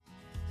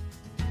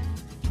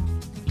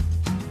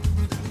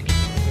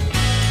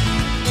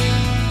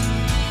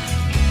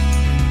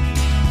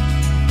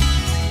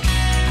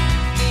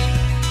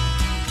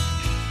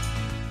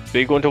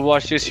big one to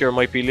watch this year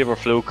might be liver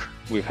fluke.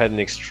 We've had an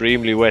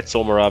extremely wet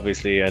summer,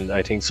 obviously, and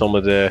I think some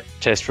of the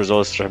test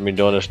results that have been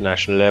done at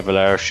national level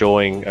are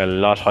showing a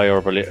lot higher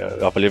of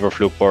a liver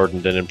fluke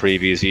burden than in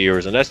previous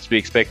years, and that's to be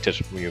expected.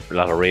 We have a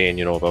lot of rain,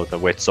 about the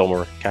wet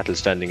summer, cattle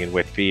standing in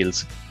wet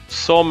fields.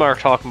 Some are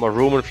talking about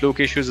rumen fluke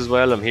issues as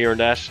well. I'm hearing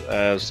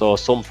that. So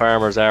some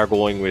farmers are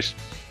going with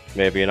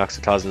maybe an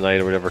oxytocin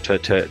or whatever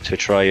to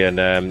try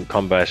and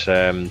combat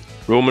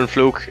rumen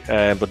fluke.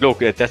 But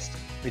look,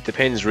 it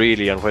depends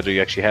really on whether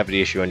you actually have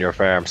the issue on your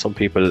farm. Some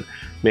people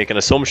make an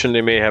assumption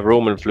they may have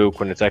rumen fluke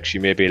when it's actually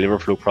maybe a liver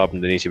fluke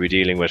problem they need to be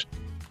dealing with.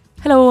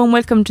 Hello and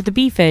welcome to the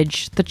Beef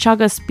Edge, the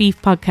Teagasc Beef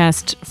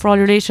podcast for all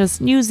your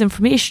latest news,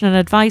 information and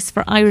advice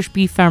for Irish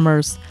beef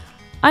farmers.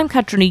 I'm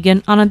Catherine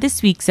Egan, and on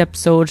this week's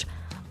episode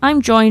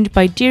I'm joined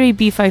by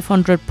DairyBeef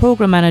 500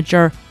 Programme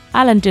Manager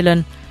Alan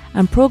Dillon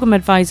and Programme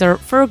Advisor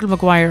Fergal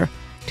Maguire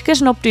to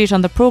get an update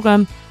on the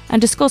programme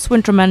and discuss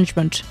winter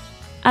management.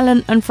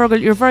 Alan and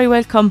Fergal, you're very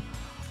welcome.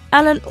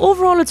 Alan,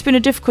 overall it's been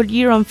a difficult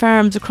year on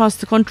farms across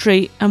the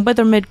country and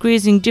weather made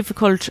grazing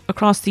difficult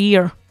across the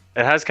year.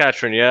 It has,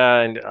 Catherine, yeah,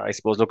 and I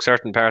suppose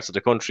certain parts of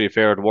the country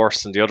fared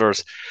worse than the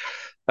others.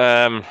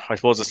 I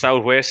suppose the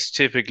southwest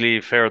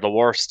typically fared the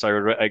worst. I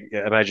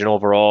imagine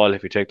overall,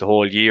 if you take the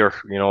whole year,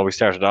 we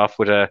started off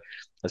with a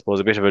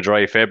bit of a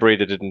dry February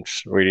that didn't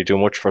really do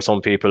much for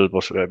some people,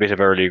 but a bit of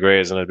early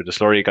graze and a bit of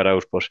slurry got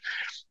out. But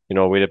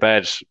we had a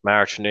bad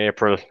March and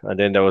April, and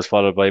then that was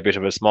followed by a bit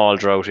of a small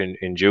drought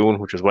in June,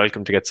 which was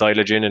welcome to get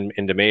silage in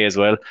the May as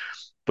well.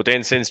 But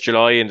then since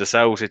July in the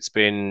south, it's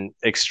been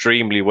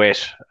extremely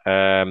wet,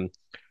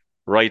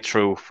 right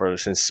through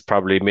since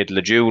probably middle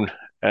of June.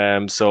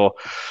 So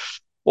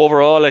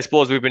overall, I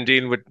suppose we've been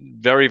dealing with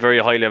very, very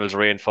high levels of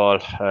rainfall.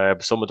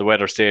 Some of the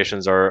weather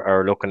stations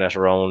are looking at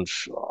around,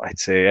 I'd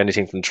say,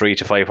 anything from 300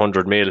 to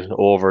 500 mil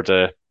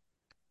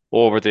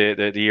over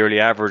the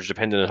yearly average,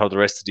 depending on how the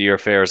rest of the year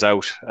fares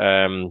out,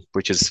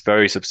 which is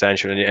very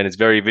substantial, and it's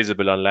very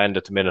visible on land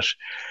at the minute.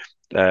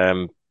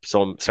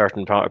 Some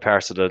certain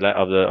parts of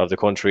the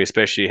country,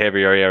 especially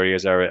heavier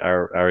areas,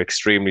 are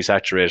extremely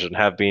saturated and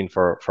have been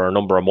for a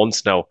number of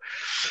months now.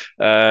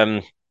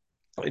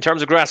 In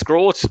terms of grass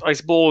growth, I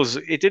suppose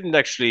it didn't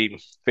actually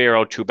fare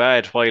out too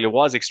bad. While it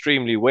was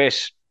extremely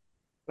wet,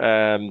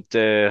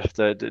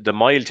 the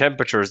mild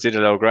temperatures did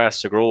allow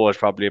grass to grow at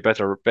probably a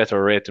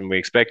better rate than we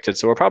expected.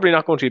 So we're probably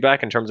not going to be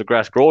back in terms of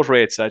grass growth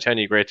rates at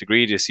any great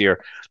degree this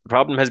year. The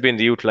problem has been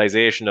the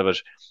utilisation of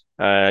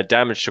it,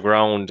 damage to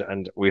ground,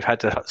 and we've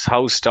had to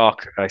house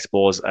stock, I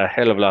suppose, a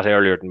hell of a lot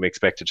earlier than we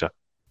expected to.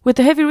 With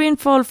the heavy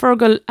rainfall,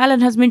 Fergal, Alan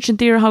has mentioned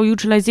there how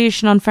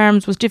utilisation on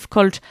farms was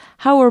difficult.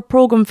 How are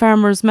programme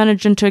farmers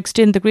managing to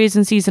extend the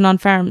grazing season on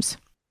farms?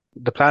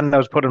 The plan that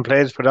was put in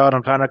place for the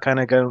autumn plan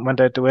kind of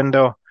went out the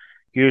window.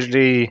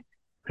 Usually,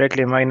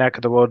 particularly in my neck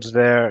of the woods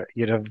there,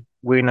 you'd have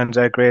weanlings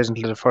out grazing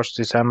until the 1st of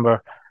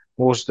December.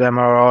 Most of them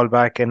are all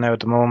back in now at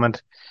the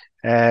moment.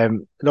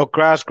 Look,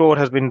 grass growth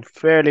has been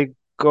fairly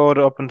good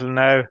up until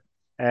now.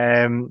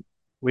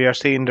 We are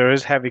seeing there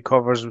is heavy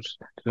covers.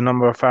 The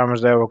number of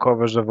farmers there with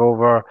covers of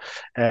over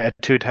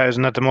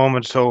 2,000 at the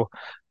moment. So,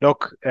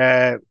 look,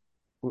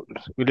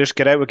 we'll just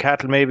get out with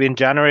cattle maybe in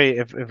January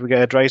if we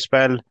get a dry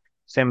spell.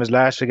 Same as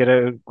last year, get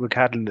out with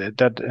cattle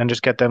and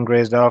just get them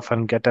grazed off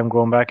and get them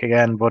growing back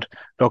again. But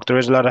look, there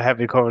is a lot of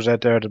heavy covers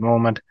out there at the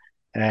moment,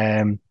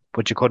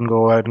 but you couldn't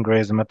go out and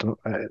graze them with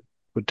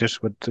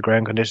the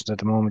ground conditions at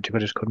the moment. You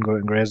just couldn't go out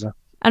and graze them.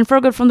 And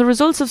Fergal, from the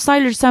results of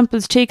silage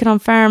samples taken on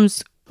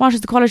farms, what is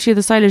the quality of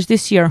the silage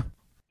this year?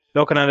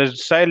 Looking at it,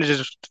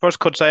 first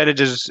cut silage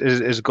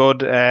is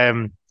good.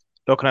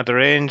 Looking at the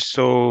range,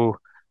 so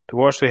the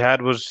worst we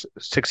had was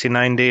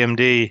 69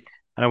 DMD.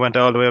 And I went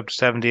all the way up to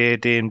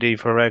 78 DMD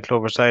for red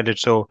clover silage.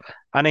 So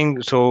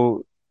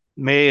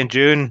May and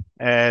June,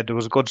 there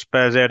was good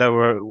spells there that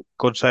were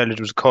good silage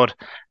was cut.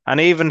 And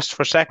even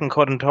for second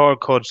cut and third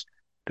cuts,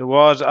 there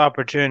was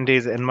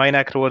opportunities in my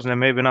neck of the woods, and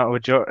maybe not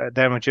with you,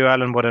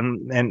 Alan, but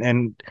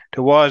in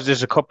there was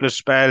just a couple of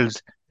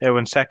spells there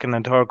when second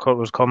and third cut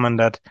was coming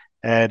that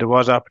there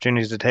was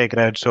opportunities to take it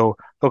out. So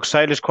look,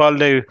 silage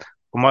quality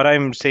from what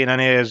I'm seeing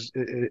anyway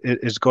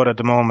is good at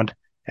the moment.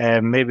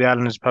 Maybe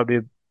Alan is probably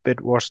bit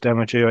worse than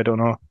with you, I don't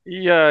know.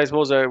 Yeah, I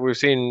suppose we've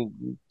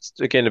seen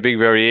again a big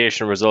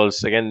variation in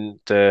results. Again,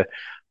 the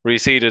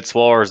reseeded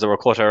swards that were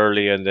cut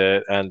early and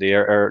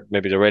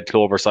maybe the red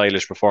clover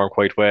silage performed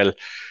quite well,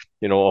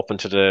 up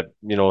into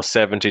the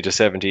 70 to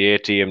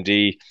 78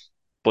 TMD.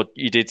 But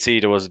you did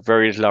see there was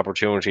very little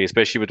opportunity,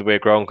 especially with the way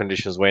ground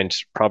conditions went,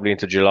 probably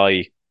into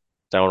July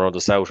down around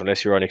the south,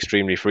 unless you're on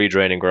extremely free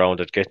draining ground,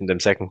 that getting them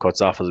second cuts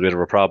off is a bit of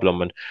a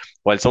problem. And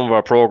while some of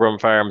our programme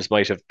farms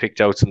might have picked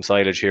out some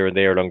silage here and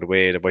there along the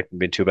way, it mightn't have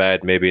been too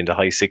bad, maybe in the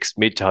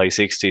mid to high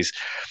 60s.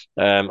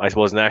 I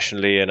suppose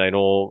nationally, and I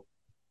know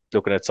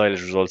looking at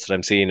silage results that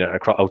I'm seeing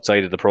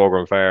outside of the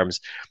programme farms,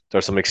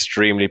 there's some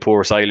extremely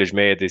poor silage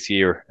made this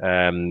year.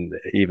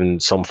 Even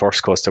some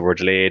first cuts that were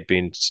delayed,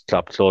 being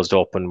closed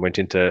up and went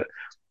into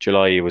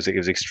July. It was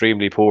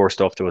extremely poor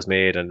stuff that was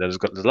made, and there's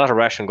a lot of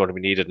ration going to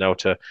be needed now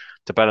to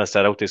balance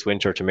that out this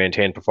winter to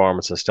maintain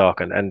performance and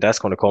stock, and that's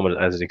going to come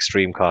at an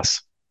extreme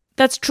cost.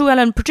 That's true,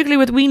 Ellen, particularly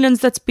with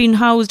weanlings that's been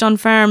housed on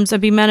farms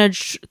and been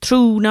managed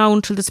through now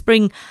until the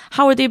spring.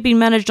 How are they being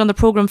managed on the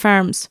programme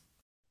farms?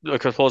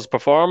 Look, I suppose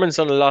performance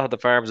on a lot of the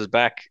farms is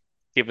back,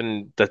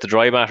 given that the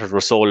dry matters were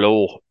so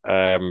low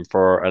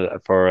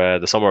for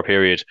the summer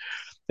period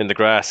in the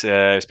grass,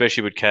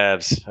 especially with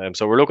calves.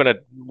 So we're looking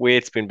at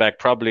weights being back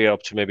probably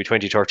up to maybe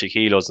 20, 30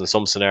 kilos in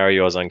some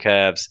scenarios on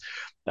calves,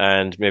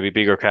 and maybe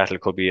bigger cattle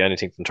could be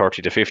anything from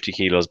 30 to 50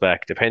 kilos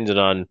back, depending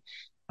on,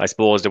 I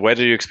suppose, the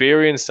weather you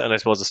experienced, and I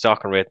suppose the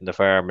stocking rate in the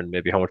farm, and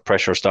maybe how much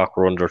pressure stock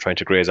we're under trying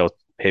to graze out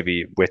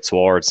heavy wet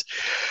swards.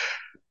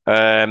 So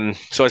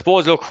I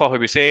suppose, look, what we'll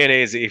be saying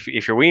is if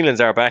your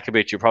weanlings are back a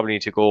bit, you probably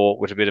need to go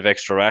with a bit of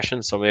extra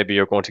ration. So maybe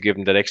you're going to give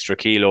them that extra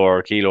kilo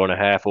or kilo and a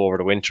half over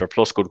the winter,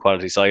 plus good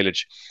quality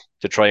silage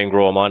to try and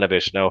grow them on a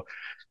bit. Now,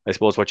 I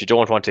suppose what you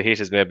don't want to hit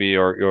is maybe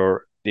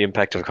your the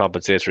impact of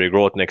compensatory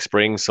growth next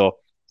spring. So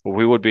what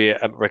we would be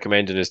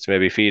recommending is to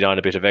maybe feed on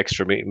a bit of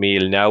extra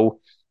meal now,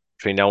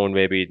 between now and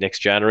maybe next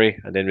January,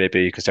 and then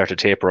maybe you can start to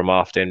taper them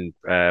off then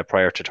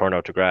prior to turn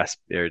out to grass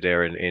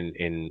there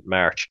in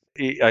March.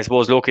 I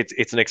suppose, look,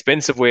 it's an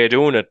expensive way of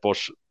doing it, but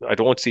I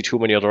don't see too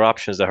many other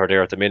options that are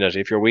there at the minute.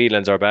 If your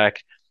weanlings are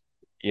back,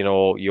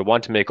 you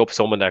want to make up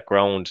some of that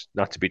ground,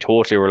 not to be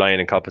totally relying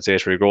on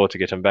compensatory growth to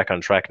get them back on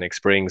track next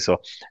spring.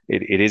 So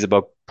it is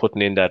about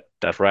putting in that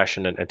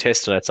ration and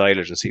testing that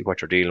silage and see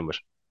what you're dealing with.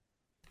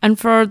 And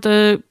for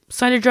the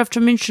silage you have to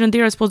mention in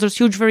there, I suppose there's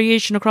huge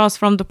variation across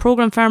from the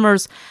programme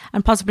farmers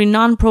and possibly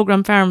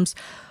non-programme farms.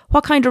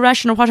 What kind of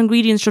ration or what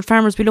ingredients should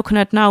farmers be looking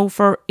at now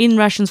for in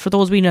rations for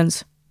those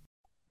weanlings?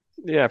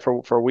 Yeah,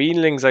 for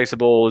weanlings, I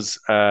suppose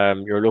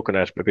you're looking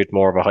at a bit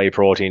more of a high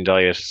protein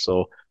diet.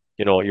 So,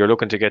 you're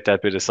looking to get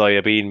that bit of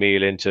soya bean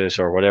meal into it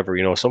or whatever,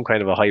 some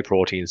kind of a high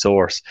protein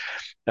source.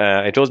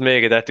 It does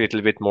make it that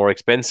little bit more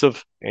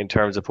expensive in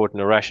terms of putting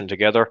a ration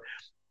together,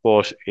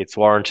 but it's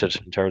warranted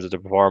in terms of the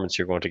performance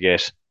you're going to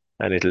get,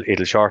 and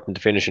it'll shorten the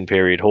finishing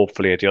period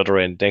hopefully at the other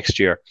end next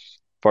year.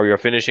 For your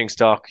finishing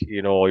stock,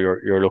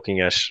 you're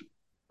looking at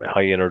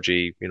high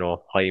energy,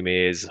 high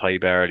maize, high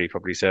barley,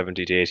 probably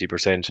 70 to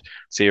 80%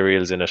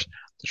 cereals in it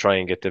to try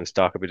and get them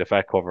stock a bit of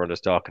fat cover in the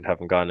stock and have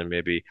them gone in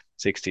maybe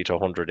 60 to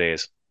 100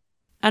 days.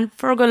 And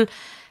Fergal,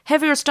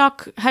 heavier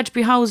stock had to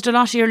be housed a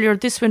lot earlier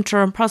this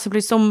winter and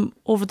possibly some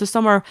over the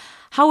summer.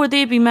 How are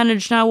they being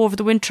managed now over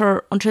the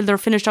winter until they're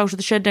finished out of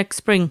the shed next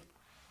spring?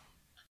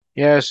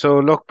 Yeah, so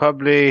look,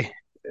 probably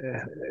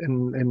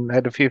I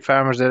had a few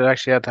farmers that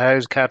actually had to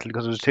house cattle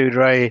because it was too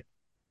dry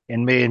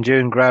in May and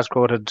June. Grass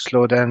growth had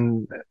slowed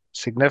down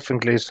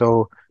significantly,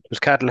 so there was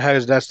cattle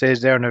housed that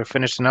stage there, and they were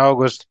finished in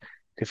August.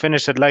 They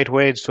finished at light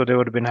weight, so they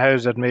would have been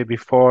housed at maybe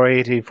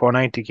 480,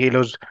 490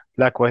 kilos,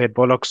 black white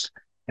bullocks,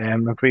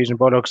 and Frisian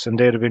bullocks, and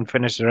they'd have been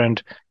finished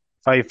around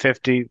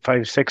 550,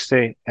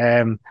 560.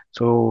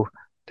 So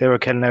they were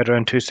killing out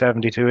around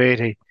 270,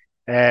 280.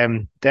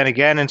 Then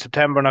again in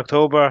September and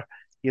October,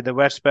 you had the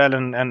wet spell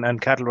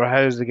and cattle were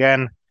housed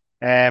again.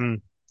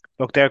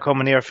 Look, they're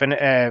coming here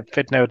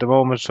fit now at the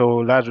moment, so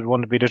lads would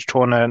want to be just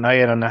throwing an eye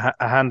and a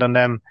hand on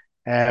them,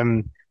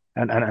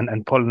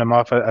 and pulling them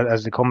off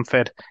as they come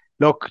fit.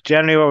 Look,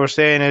 generally what we're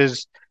saying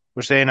is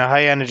we're saying a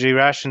high energy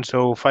ration,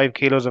 so 5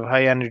 kilos of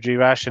high energy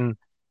ration,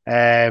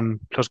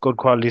 plus good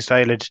quality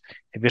silage.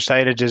 If your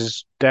silage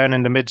is down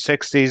in the mid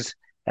 60s,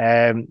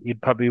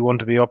 you'd probably want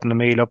to be upping the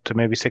meal up to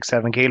maybe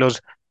 6-7 kilos.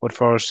 But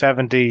for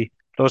 70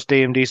 plus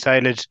DMD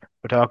silage,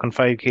 we're talking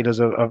 5 kilos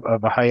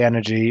of a high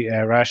energy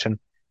ration.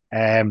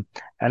 And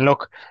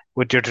look,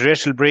 with your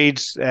traditional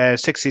breeds,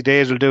 60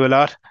 days will do a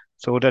lot.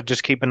 So that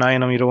just keep an eye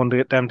on them. You don't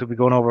want them to be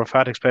going over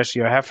fat,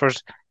 especially your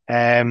heifers.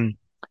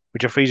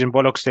 With your Frisian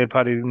bullocks, they'll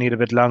probably need a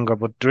bit longer.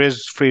 But there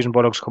is Frisian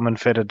bullocks coming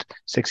fitted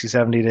 60,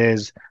 70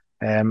 days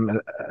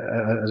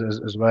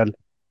as well.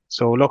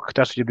 So look,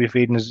 that's what you'll be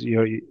feeding is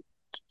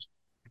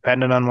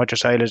depending on what your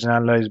silage and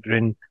analyze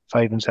between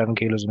 5 and 7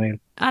 kilos of meal.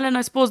 Alan,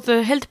 I suppose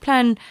the health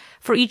plan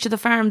for each of the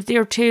farms,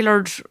 they're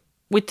tailored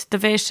with the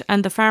vet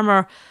and the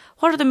farmer.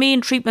 What are the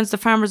main treatments the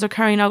farmers are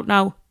carrying out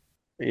now?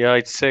 Yeah,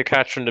 I'd say,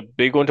 Catherine, the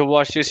big one to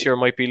watch this year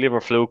might be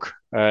liver fluke.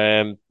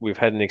 We've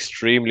had an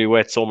extremely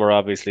wet summer,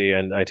 obviously,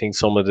 and I think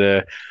some of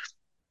the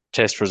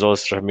test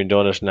results that have been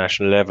done at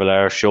national level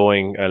are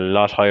showing a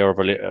lot higher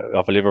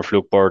of a liver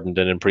fluke burden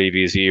than in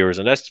previous years,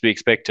 and that's to be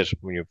expected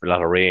when you have a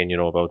lot of rain,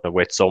 about the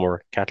wet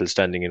summer, cattle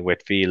standing in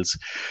wet fields.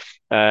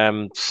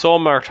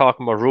 Some are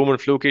talking about rumen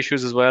fluke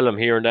issues as well. I'm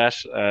hearing that.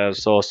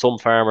 So some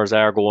farmers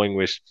are going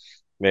with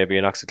maybe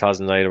an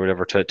oxytocin or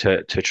whatever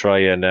to try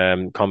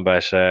and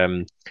combat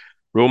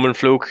rumen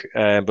fluke.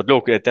 But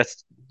look, it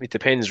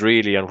depends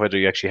really on whether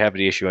you actually have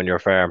the issue on your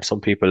farm. Some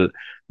people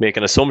make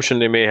an assumption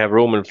they may have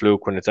rumen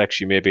fluke when it's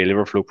actually maybe a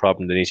liver fluke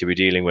problem they need to be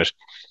dealing with.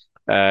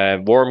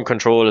 Worm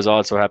control is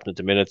also happening at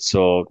the minute,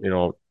 so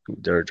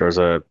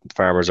there's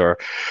farmers are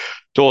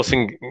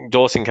dosing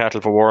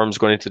cattle for worms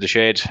going into the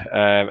shed,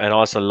 and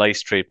also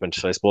lice treatment.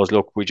 So I suppose,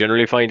 look, we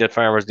generally find that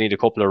farmers need a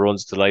couple of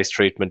runs to lice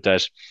treatment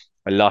that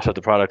a lot of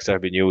the products that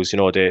have been used,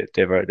 they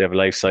have a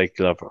life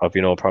cycle of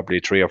probably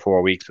 3 or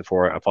 4 weeks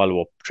before a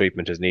follow-up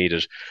treatment is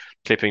needed.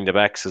 Clipping the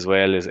backs as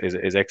well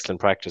is excellent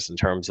practice in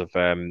terms of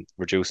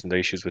reducing the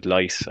issues with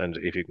lice. And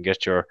if you can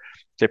get your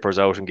clippers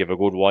out and give a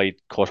good wide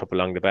cut up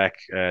along the back,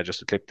 just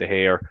to clip the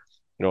hair,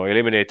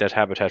 eliminate that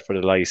habitat for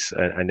the lice,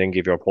 and then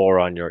give your pour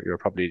on, you're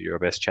probably your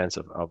best chance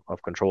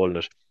of controlling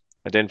it.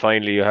 And then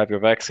finally, you have your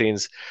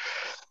vaccines.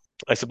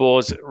 I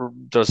suppose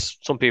there's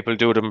some people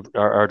do them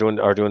are doing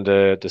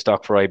the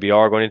stock for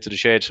IBR going into the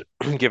shed,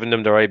 giving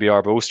them their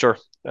IBR booster,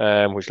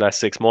 which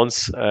lasts 6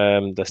 months.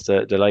 That's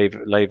the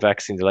live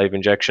vaccine, the live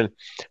injection,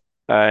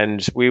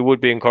 and we would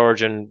be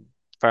encouraging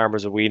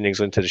farmers of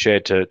weanlings into the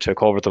shed to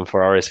cover them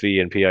for RSV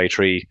and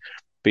PI3,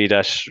 be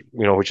that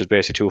which is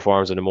basically two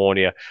forms of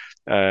pneumonia,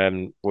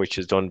 which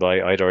is done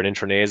by either an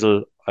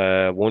intranasal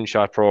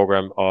one-shot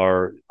program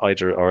or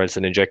else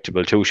an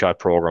injectable two-shot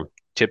program.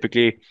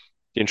 Typically,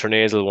 the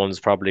intranasal ones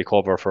probably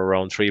cover for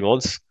around 3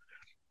 months,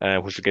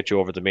 which will get you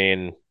over the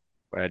main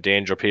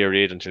danger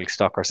period until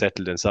stock are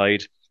settled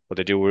inside. But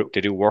they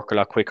do work a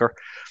lot quicker.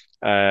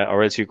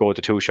 Or else you go with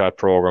the two-shot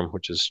program,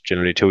 which is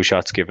generally two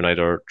shots given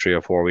either 3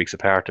 or 4 weeks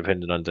apart,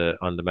 depending on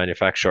the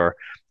manufacturer.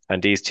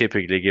 And these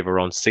typically give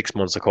around 6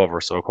 months of cover,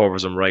 so it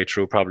covers them right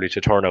through probably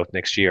to turnout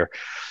next year.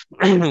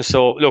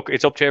 So look,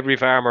 it's up to every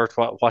farmer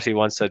what he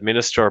wants to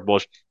administer,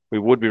 but we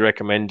would be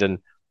recommending,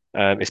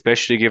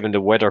 especially given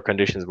the weather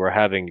conditions we're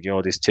having,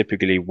 these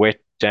typically wet,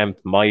 damp,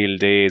 mild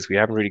days. We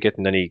haven't really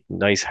getting any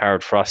nice,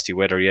 hard, frosty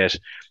weather yet.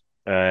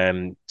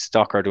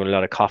 Stock are doing a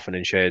lot of coughing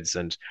in sheds,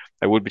 and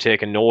I would be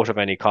taking note of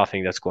any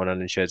coughing that's going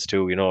on in sheds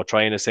too.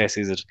 Try and assess,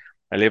 is it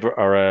a liver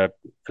or a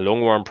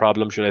lungworm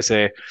problem, should I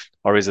say,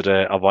 or is it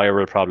a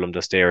viral problem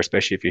that's there?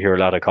 Especially if you hear a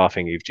lot of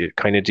coughing, you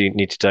kind of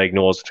need to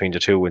diagnose between the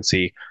two and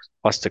see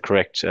what's the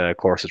correct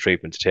course of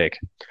treatment to take.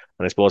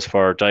 And I suppose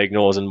for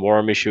diagnosing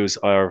worm issues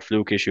or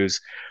fluke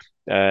issues,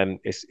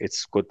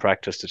 it's good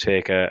practice to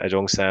take a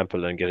dung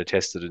sample and get it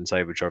tested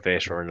inside with your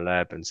vet or in a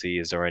lab and see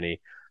is there any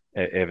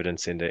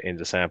evidence in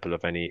the sample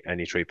of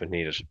any treatment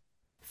needed.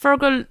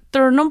 Fergal,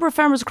 there are a number of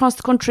farmers across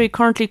the country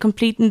currently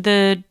completing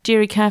the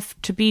dairy calf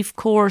to beef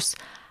course.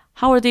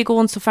 How are they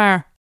going so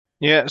far?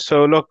 Yeah,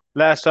 so look,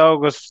 last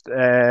August,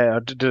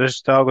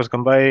 this August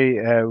gone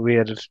by, we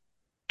had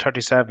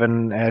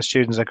 37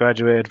 students that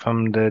graduated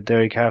from the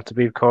dairy calf to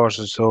beef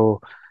courses.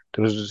 So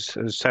there was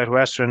a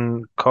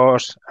southwestern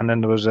course, and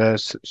then there was a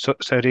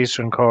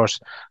southeastern course.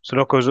 So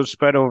look, it was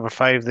spread over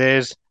 5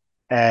 days.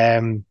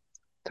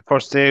 The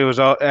first day was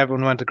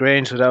everyone went to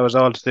Grange, so that was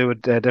all to do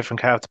with different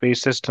calf to beef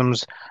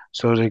systems.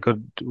 So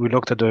we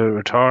looked at the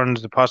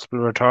returns, the possible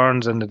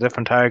returns, and the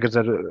different targets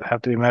that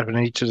have to be met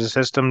within each of the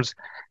systems.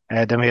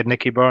 Then we had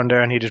Nicky Byrne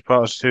there, and he just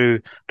brought us through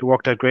the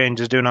work that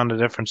Grange is doing on the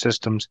different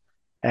systems.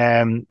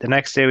 The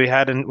next day we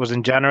had was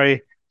in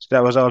January, so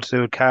that was all to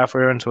do with calf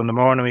rearing. So in the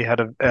morning we had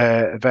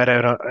a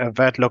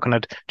vet looking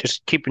at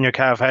just keeping your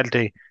calf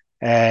healthy.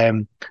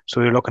 So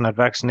we were looking at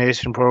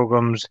vaccination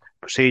programs,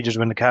 procedures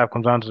when the calf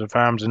comes onto the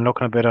farms, and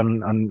looking a bit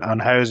on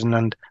housing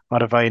and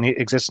modifying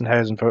existing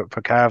housing for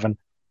calving.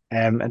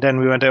 And then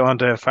we went out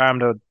onto a farm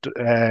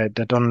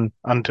that done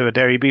onto a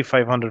DairyBeef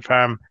 500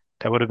 farm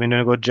that would have been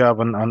doing a good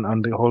job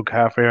on the whole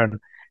calf rearing.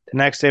 The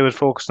next day was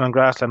focusing on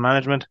grassland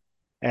management.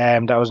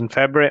 That was in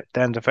February,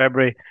 the end of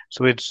February.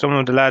 So we had some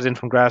of the lads in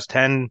from Grass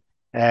 10.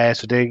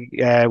 So they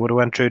would have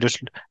went through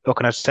just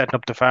looking at setting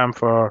up the farm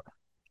for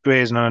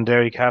grazing on a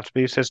dairy calf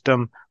beef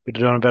system. We'd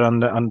done a bit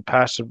on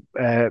pasture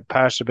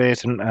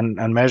base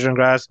and measuring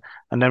grass.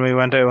 And then we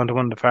went out onto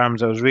one of the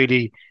farms that was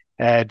really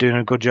doing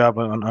a good job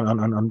on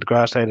the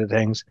grass side of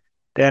things.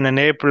 Then in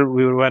April,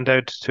 we went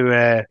out to,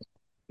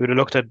 we would have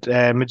looked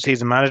at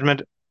mid-season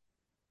management.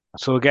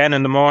 So again,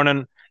 in the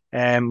morning,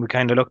 we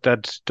kind of looked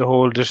at the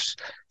whole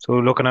so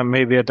looking at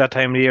maybe at that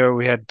time of year,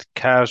 we had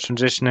calves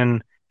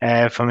transitioning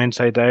from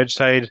inside to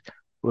outside.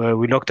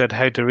 We looked at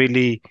how to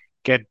really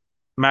get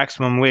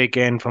maximum weight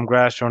gain from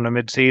grass during the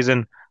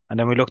mid-season, and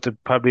then we looked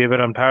at probably a bit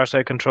on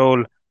parasite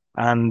control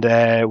and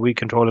weed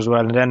control as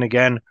well. And then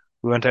again,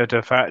 we went out to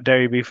a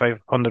DairyBeef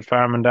 500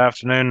 farm in the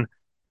afternoon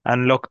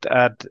and looked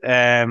at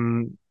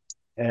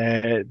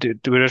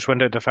we just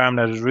went out to a farm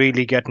that was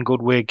really getting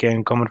good weight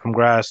gain coming from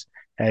grass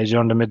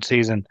during the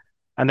mid-season.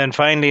 And then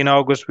finally in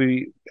August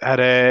we had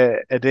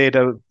a day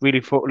that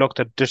really looked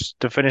at just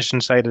the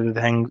finishing side of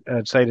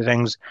the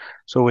things.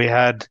 So we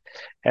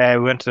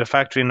went to the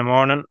factory in the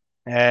morning.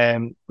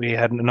 We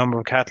had a number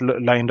of cattle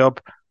lined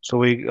up, so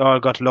we all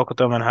got to look at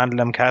them and handle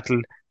them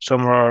cattle.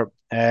 Some were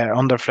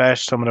under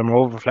flesh, some of them were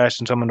over flesh,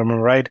 and some of them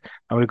were right.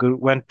 And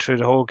went through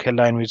the whole kill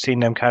line. We'd seen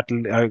them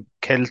cattle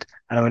killed,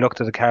 and then we looked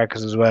at the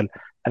carcass as well.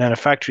 And then a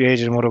factory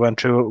agent would have went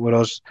through it with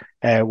us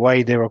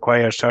why they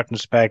require certain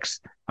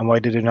specs and why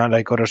they do not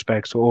like other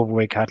specs, so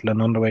overweight cattle and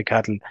underweight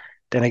cattle.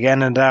 Then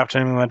again in the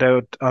afternoon we went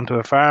out onto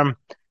a farm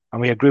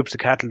and we had groups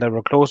of cattle that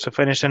were close to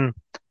finishing,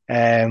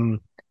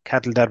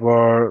 cattle that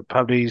were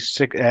probably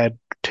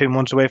 2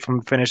 months away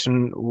from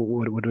finishing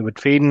with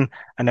feeding,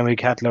 and then we had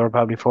cattle that were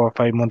probably 4 or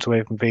 5 months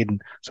away from feeding.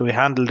 So we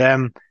handled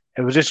them.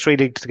 It was just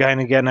really to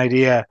kind of get an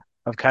idea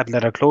of cattle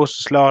that are close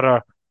to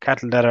slaughter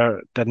cattle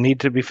that need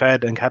to be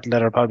fed and cattle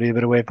that are probably a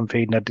bit away from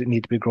feeding that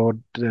need to be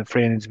grown, the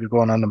free needs to be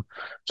grown on them.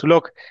 So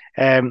look,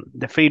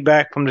 the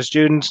feedback from the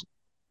students.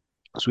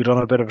 So we done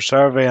a bit of a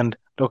survey, and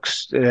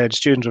looks the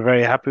students were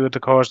very happy with the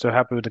course. They're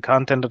happy with the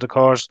content of the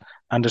course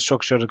and the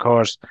structure of the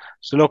course.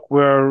 So look,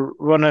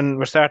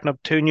 we're starting up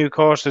 2 new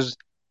courses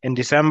in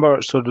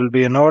December. So there'll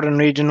be a northern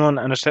region one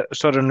and a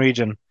southern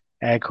region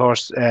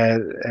course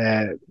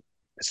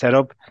set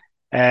up.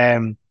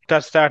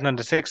 That's starting on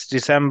the 6th of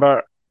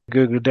December.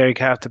 Google Dairy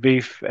Calf to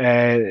Beef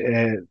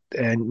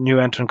new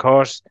entrant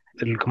course.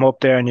 It'll come up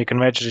there, and you can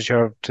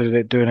register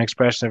to do an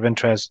expression of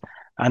interest.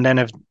 And then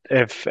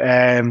if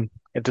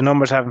the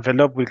numbers haven't filled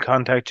up, we'll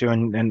contact you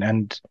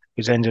and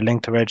we send you a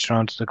link to register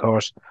onto the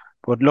course.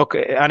 But look,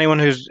 anyone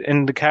who's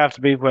in the calf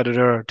to beef, whether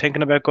they're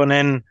thinking about going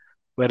in,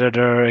 whether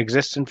they're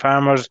existing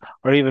farmers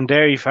or even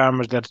dairy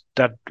farmers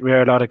that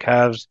rear a lot of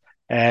calves,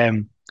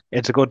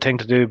 it's a good thing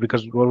to do,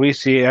 because what we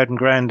see out in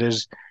ground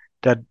is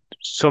that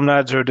some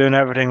lads are doing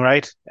everything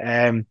right.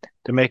 They're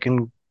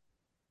making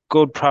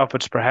good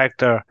profits per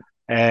hectare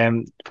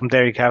from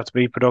dairy calf to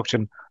beef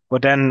production.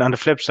 But then on the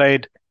flip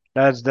side,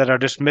 lads that are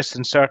just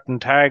missing certain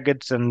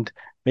targets and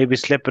maybe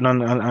slipping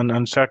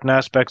on certain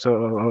aspects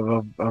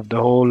of the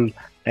whole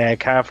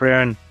calf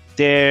rearing,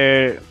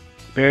 they're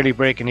barely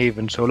breaking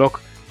even. So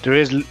look, there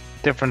is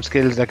different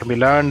skills that can be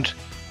learned,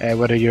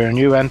 whether you're a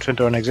new entrant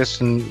or an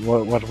existing,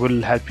 what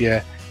will help you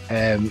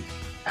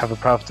have a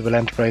profitable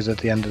enterprise at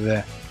the end of the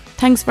day.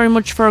 Thanks very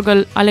much,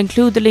 Fergal. I'll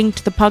include the link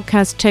to the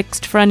podcast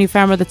text for any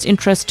farmer that's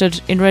interested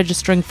in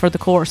registering for the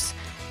course.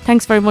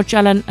 Thanks very much,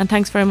 Alan, and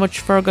thanks very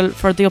much, Fergal,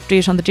 for the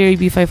update on the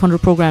DairyBeef 500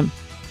 programme.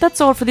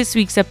 That's all for this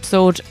week's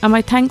episode, and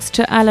my thanks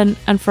to Alan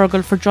and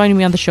Fergal for joining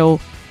me on the show.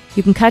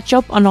 You can catch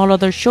up on all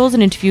other shows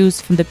and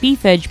interviews from the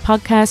Beef Edge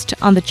podcast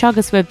on the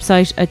Teagasc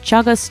website at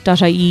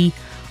teagasc.ie,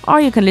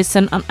 or you can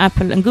listen on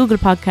Apple and Google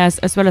Podcasts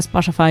as well as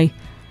Spotify.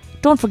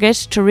 Don't forget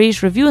to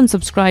rate, review and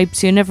subscribe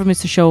so you never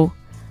miss a show.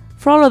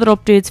 For all other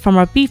updates from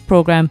our beef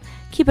programme,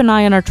 keep an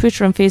eye on our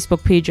Twitter and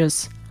Facebook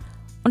pages.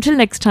 Until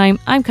next time,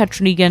 I'm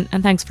Catherine Egan,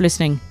 and thanks for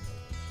listening.